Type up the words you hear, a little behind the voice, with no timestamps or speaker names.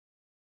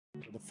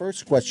The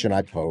first question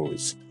I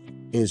pose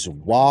is,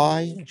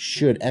 why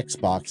should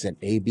Xbox and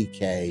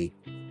ABK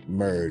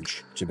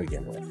merge to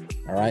begin with?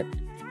 All right.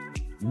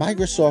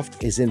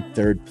 Microsoft is in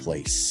third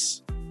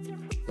place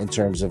in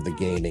terms of the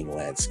gaming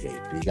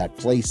landscape. You got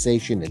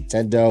PlayStation,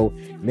 Nintendo.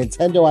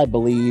 Nintendo, I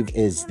believe,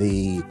 is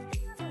the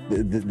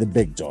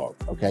big dog,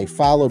 okay,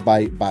 followed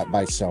by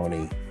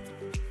Sony.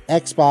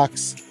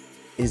 Xbox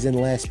is in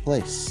last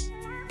place.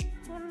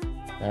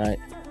 All right.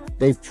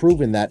 They've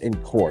proven that in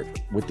court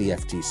with the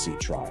FTC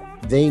trial.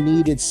 They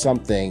needed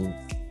something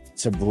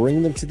to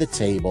bring them to the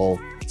table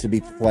to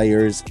be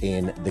players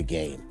in the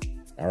game.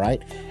 All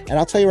right. And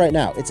I'll tell you right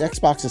now, it's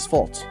Xbox's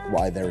fault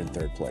why they're in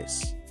third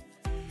place.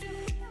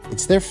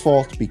 It's their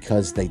fault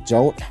because they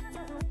don't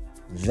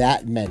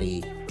that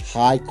many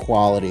high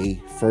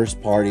quality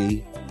first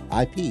party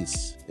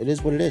IPs. It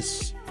is what it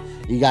is.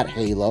 You got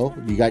Halo,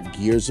 you got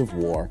Gears of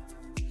War,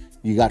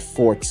 you got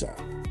Forza.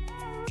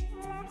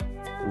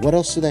 What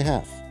else do they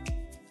have?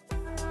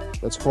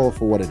 Let's call it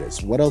for what it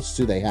is. What else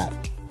do they have?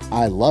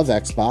 I love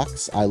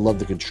Xbox. I love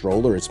the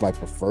controller. It's my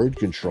preferred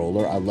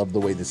controller. I love the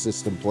way the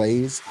system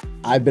plays.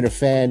 I've been a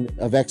fan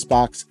of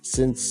Xbox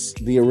since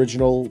the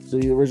original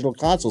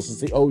console, since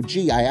the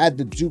OG. I had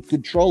the Duke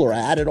controller. I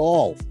had it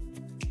all.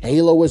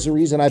 Halo was the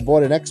reason I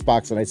bought an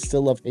Xbox, and I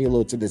still love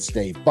Halo to this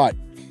day. But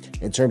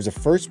in terms of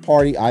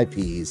first-party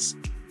IPs,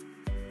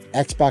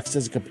 Xbox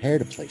doesn't compare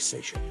to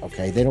PlayStation,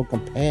 okay? They don't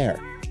compare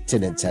to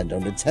Nintendo.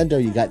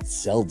 Nintendo, you got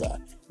Zelda.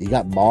 You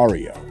got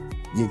Mario.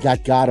 You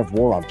got God of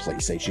War on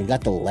PlayStation. You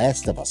got The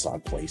Last of Us on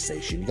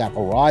PlayStation. You got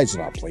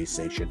Horizon on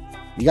PlayStation.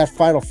 You got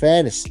Final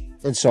Fantasy,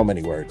 in so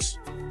many words,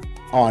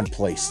 on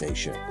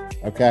PlayStation,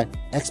 okay?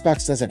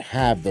 Xbox doesn't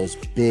have those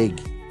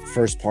big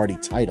first-party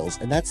titles,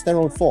 and that's their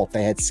own fault.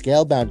 They had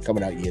Scalebound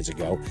coming out years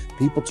ago.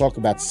 People talk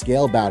about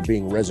Scalebound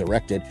being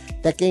resurrected.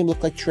 That game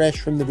looked like trash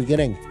from the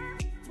beginning.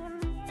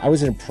 I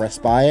wasn't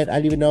impressed by it. I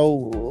didn't even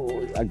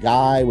know a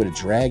guy with a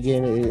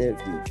dragon. Are you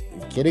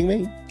kidding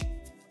me?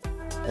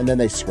 And then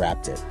they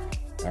scrapped it.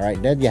 All right.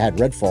 And then you had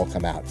Redfall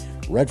come out.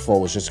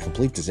 Redfall was just a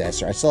complete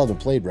disaster. I still haven't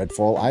played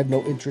Redfall. I have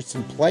no interest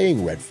in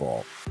playing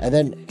Redfall. And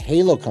then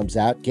Halo comes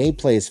out.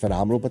 Gameplay is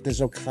phenomenal, but there's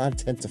no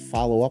content to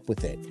follow up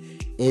with it.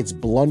 It's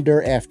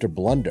blunder after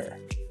blunder.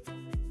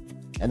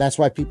 And that's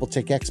why people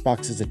take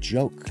Xbox as a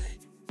joke.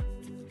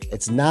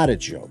 It's not a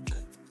joke.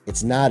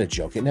 It's not a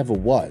joke. It never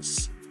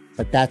was.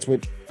 But that's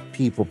what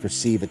people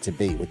perceive it to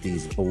be with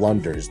these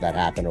blunders that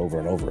happen over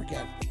and over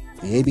again.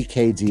 The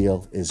ABK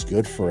deal is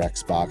good for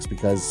Xbox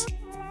because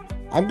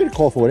I'm going to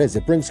call for what it is.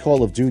 It brings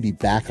Call of Duty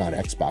back on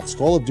Xbox.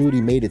 Call of Duty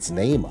made its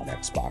name on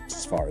Xbox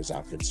as far as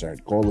I'm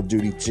concerned. Call of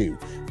Duty 2,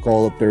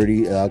 Call of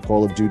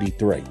Duty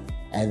 3.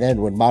 And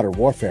then when Modern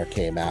Warfare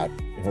came out,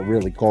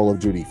 really Call of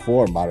Duty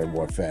 4 Modern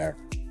Warfare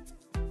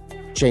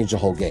changed the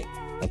whole game,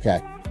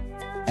 okay?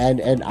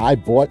 And I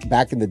bought,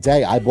 back in the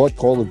day, I bought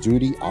Call of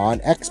Duty on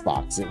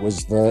Xbox. It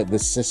was the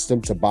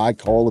system to buy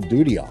Call of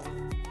Duty on.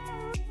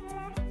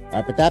 All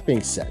right, but that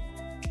being said,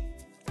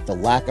 the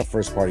lack of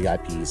first-party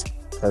IPs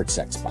hurts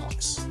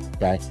Xbox,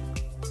 okay?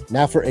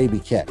 Now for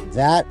ABK.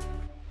 That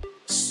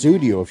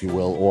studio, if you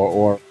will,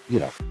 or you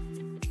know,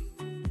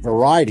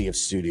 variety of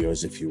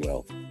studios, if you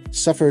will,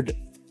 suffered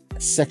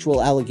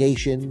sexual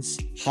allegations,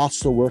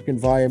 hostile work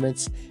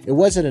environments. It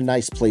wasn't a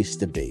nice place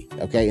to be,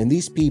 okay? And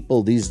these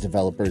people, these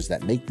developers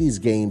that make these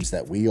games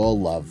that we all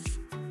love,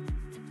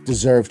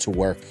 deserve to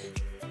work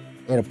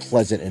in a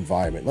pleasant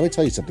environment. Let me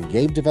tell you something.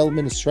 Game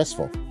development is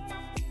stressful.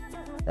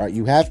 All right,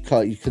 you have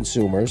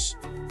consumers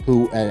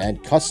who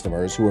and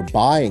customers who are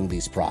buying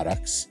these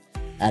products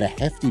at a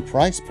hefty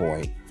price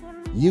point.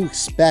 You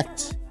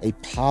expect a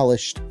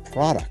polished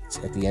product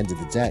at the end of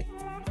the day.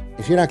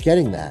 If you're not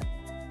getting that,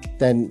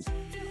 then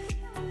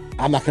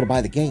I'm not going to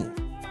buy the game.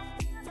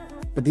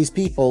 But these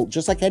people,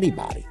 just like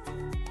anybody,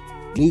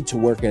 need to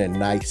work in a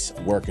nice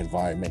work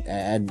environment.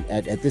 And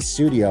at this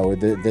studio, or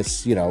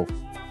this, you know,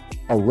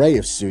 array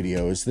of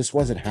studios, this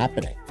wasn't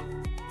happening.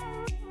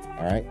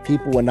 All right.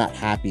 People were not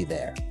happy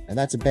there. And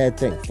that's a bad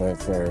thing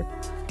for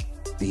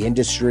the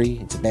industry.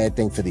 It's a bad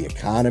thing for the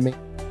economy.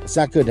 It's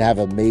not good to have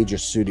a major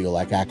studio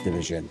like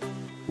Activision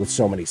with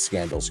so many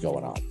scandals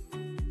going on.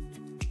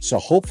 So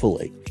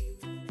hopefully,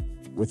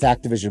 with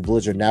Activision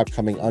Blizzard now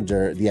coming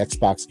under the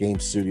Xbox Game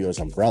Studios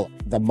umbrella,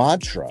 the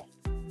mantra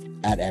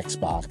at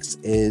Xbox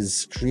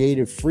is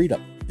creative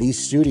freedom. These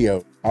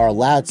studios are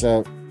allowed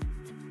to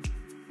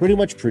pretty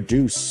much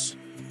produce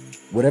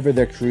whatever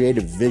their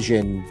creative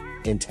vision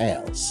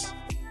entails.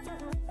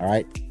 All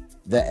right.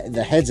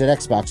 The heads at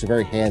Xbox are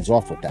very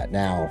hands-off with that.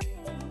 Now,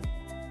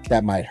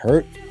 that might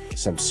hurt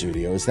some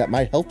studios. That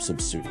might help some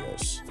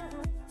studios.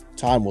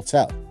 Time will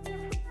tell.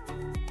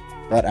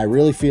 But I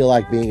really feel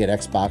like being at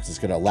Xbox is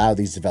going to allow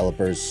these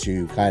developers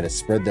to kind of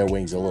spread their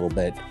wings a little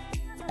bit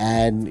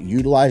and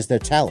utilize their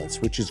talents,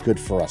 which is good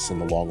for us in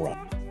the long run.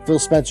 Phil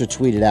Spencer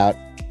tweeted out,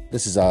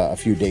 this is a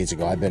few days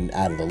ago, I've been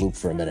out of the loop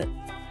for a minute.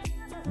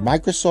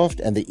 Microsoft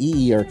and the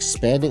EE are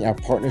expanding our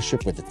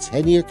partnership with a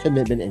 10-year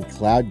commitment in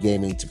cloud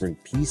gaming to bring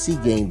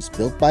PC games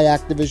built by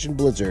Activision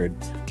Blizzard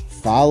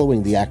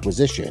Following the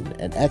acquisition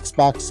and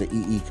Xbox to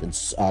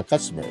EE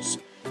customers,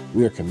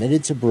 we are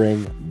committed to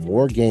bring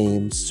more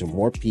games to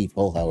more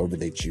people however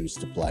they choose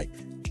to play.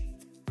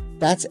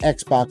 That's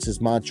Xbox's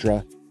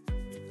mantra.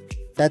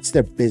 That's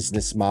their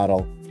business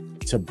model,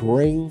 to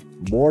bring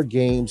more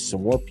games to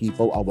more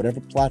people on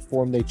whatever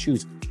platform they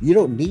choose. You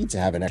don't need to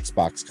have an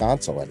Xbox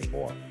console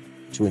anymore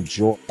to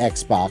enjoy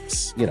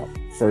Xbox,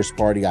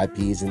 first-party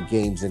IPs and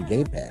games and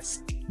Game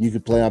Pass. You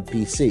could play on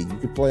PC. You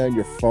could play on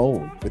your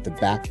phone with the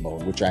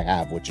backbone, which I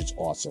have, which is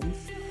awesome.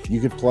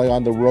 You could play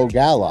on the Rogue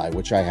Ally,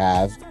 which I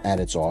have, and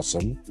it's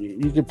awesome.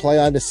 You could play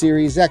on the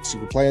Series X.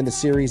 You could play on the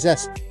Series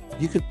S.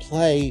 You could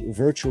play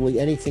virtually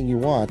anything you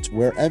want,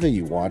 wherever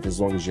you want, as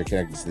long as you're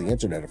connected to the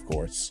internet, of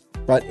course.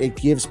 But it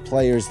gives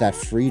players that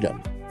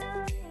freedom.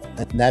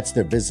 And that's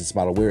their business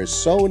model. Whereas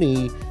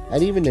Sony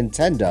and even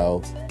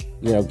Nintendo,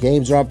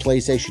 games are on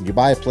PlayStation. You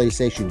buy a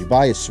PlayStation, you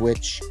buy a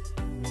Switch,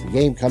 the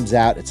game comes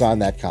out, it's on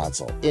that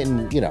console.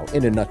 In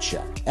a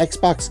nutshell.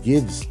 Xbox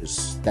gives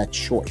us that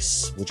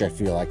choice, which I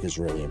feel like is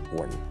really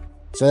important.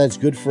 So that's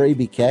good for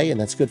ABK and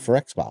that's good for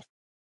Xbox.